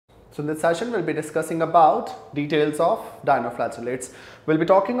So in this session we'll be discussing about details of dinoflagellates. We'll be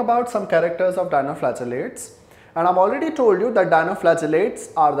talking about some characters of dinoflagellates, and I've already told you that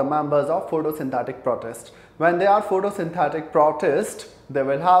dinoflagellates are the members of photosynthetic protist. When they are photosynthetic protist, they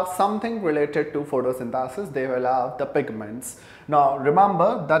will have something related to photosynthesis. They will have the pigments. Now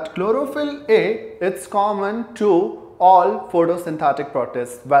remember that chlorophyll A, it's common to all photosynthetic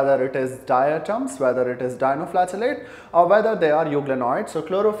protists, whether it is diatoms, whether it is dinoflagellate, or whether they are euglenoids. So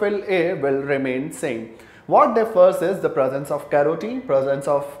chlorophyll A will remain same. What differs is the presence of carotene, presence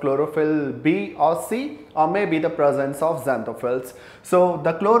of chlorophyll B or C, or maybe the presence of xanthophylls. So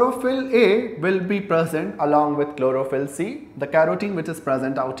the chlorophyll A will be present along with chlorophyll C. The carotene which is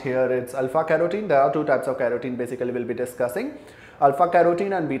present out here, it's alpha carotene. There are two types of carotene basically we'll be discussing, alpha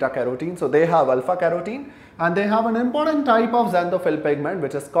carotene and beta carotene. So they have alpha carotene and they have an important type of xanthophyll pigment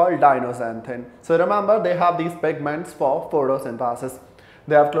which is called dinoxanthin. So remember, they have these pigments for photosynthesis.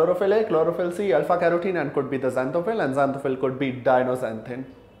 They have chlorophyll A, chlorophyll C, alpha carotene, and could be the xanthophyle, and xanthophyle could be dinoxanthin.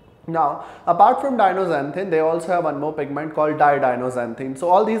 Now, apart from dinoxanthin, they also have one more pigment called didinoxanthin. So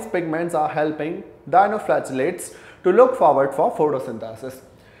all these pigments are helping dinoflagellates to look forward for photosynthesis.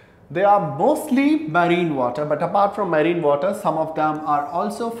 They are mostly marine water, but apart from marine water, some of them are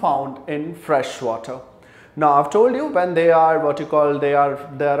also found in fresh water. Now I've told you when they are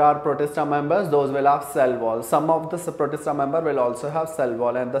there are Protista members, those will have cell wall. Some of the Protista member will also have cell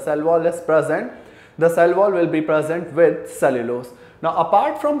wall, and the cell wall is present. The cell wall will be present with cellulose. Now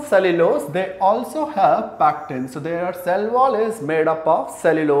apart from cellulose, they also have pectin. So their cell wall is made up of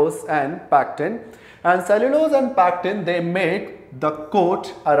cellulose and pectin, and cellulose and pectin, they make the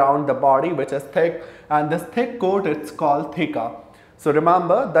coat around the body which is thick, and this thick coat, it's called theca. So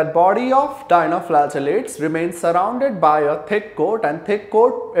remember that body of dinoflagellates remains surrounded by a thick coat, and thick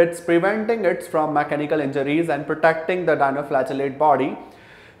coat, it's preventing it from mechanical injuries and protecting the dinoflagellate body.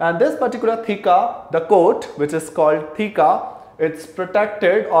 And this particular theca, the coat which is called theca, it's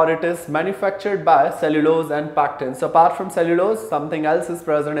protected or it is manufactured by cellulose and pectin. So apart from cellulose, something else is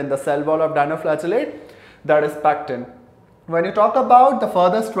present in the cell wall of dinoflagellate, that is pectin. When you talk about the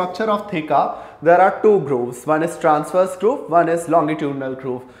further structure of theca, there are two grooves. One is transverse groove, one is longitudinal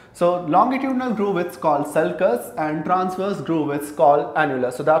groove. So longitudinal groove it's called sulcus, and transverse groove it's called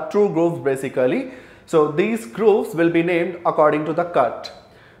annulus. So there are two grooves basically. So these grooves will be named according to the cut.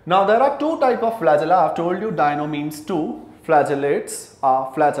 Now there are two types of flagella. I have told you dino means two, flagellates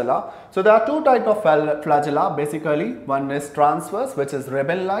are flagella. So there are two types of flagella basically. One is transverse, which is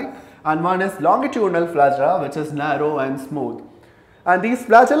ribbon-like, and one is longitudinal flagella, which is narrow and smooth. And these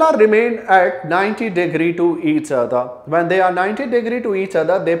flagella remain at 90 degree to each other. When they are 90 degree to each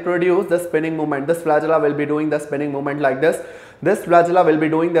other, they produce the spinning movement. This flagella will be doing the spinning movement like this. This flagella will be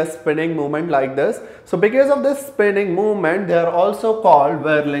doing the spinning movement like this. So because of this spinning movement, they are also called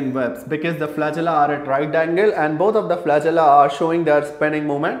whirling webs, because the flagella are at right angle and both of the flagella are showing their spinning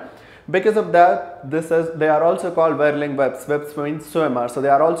movement. Because of that, they are also called whirling webs. Webs means swimmers, so they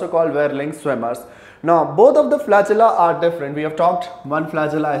are also called whirling swimmers. Now both of the flagella are different. We have talked one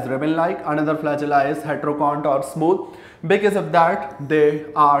flagella is ribbon-like, another flagella is heterocont or smooth. Because of that, they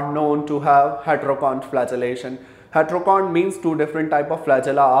are known to have heterocont flagellation. Heterocont means two different type of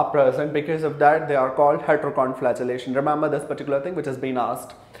flagella are present. Because of that, they are called heterocont flagellation. Remember this particular thing which has been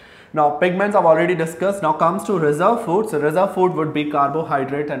asked. Now pigments I've already discussed. Now comes to reserve food. So reserve food would be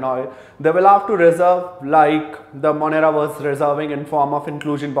carbohydrate and oil. They will have to reserve like the Monera was reserving in form of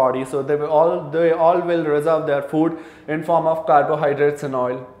inclusion body. So they all will reserve their food in form of carbohydrates and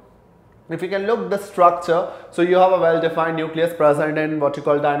oil. If you can look the structure, so you have a well-defined nucleus present in what you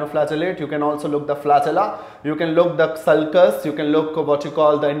call dinoflagellate. You can also look the flagella, you can look the sulcus, you can look what you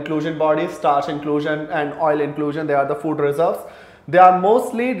call the inclusion body, starch inclusion and oil inclusion. They are the food reserves. They are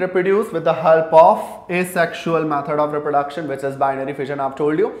mostly reproduced with the help of asexual method of reproduction, which is binary fission. I've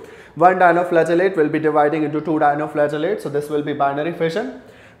told you one dinoflagellate will be dividing into two dinoflagellates, so this will be binary fission.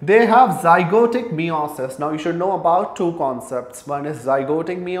 They have zygotic meiosis. Now you should know about two concepts. One is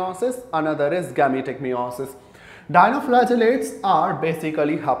zygotic meiosis, another is gametic meiosis. Dinoflagellates are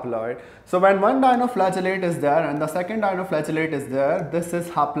basically haploid. So when one dinoflagellate is there and the second dinoflagellate is there, this is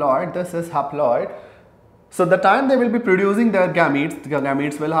haploid, this is haploid. So the time they will be producing their gametes, the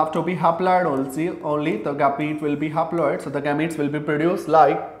gametes will have to be haploid only the gamete will be haploid. So the gametes will be produced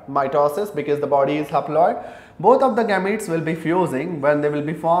like mitosis, because the body is haploid. Both of the gametes will be fusing. When they will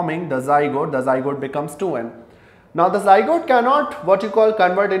be forming the zygote becomes 2n. Now the zygote cannot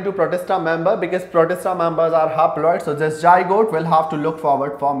convert into Protista member, because Protista members are haploid. So this zygote will have to look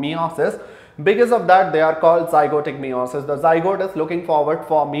forward for meiosis. Because of that, they are called zygotic meiosis. The zygote is looking forward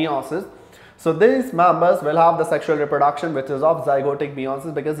for meiosis. So these members will have the sexual reproduction which is of zygotic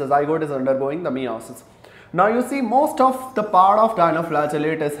meiosis, because the zygote is undergoing the meiosis. Now you see, most of the part of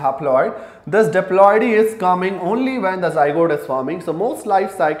dinoflagellate is haploid. This diploidy is coming only when the zygote is forming. So most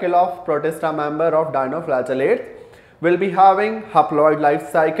life cycle of Protista member of dinoflagellate will be having haploid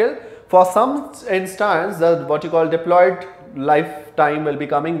life cycle. For some instance, the what you call diploid lifetime will be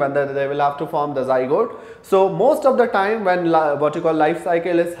coming when they will have to form the zygote. So most of the time when what you call life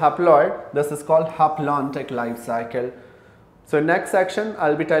cycle is haploid, this is called haplontic life cycle. So in next section,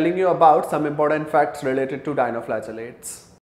 I'll be telling you about some important facts related to dinoflagellates.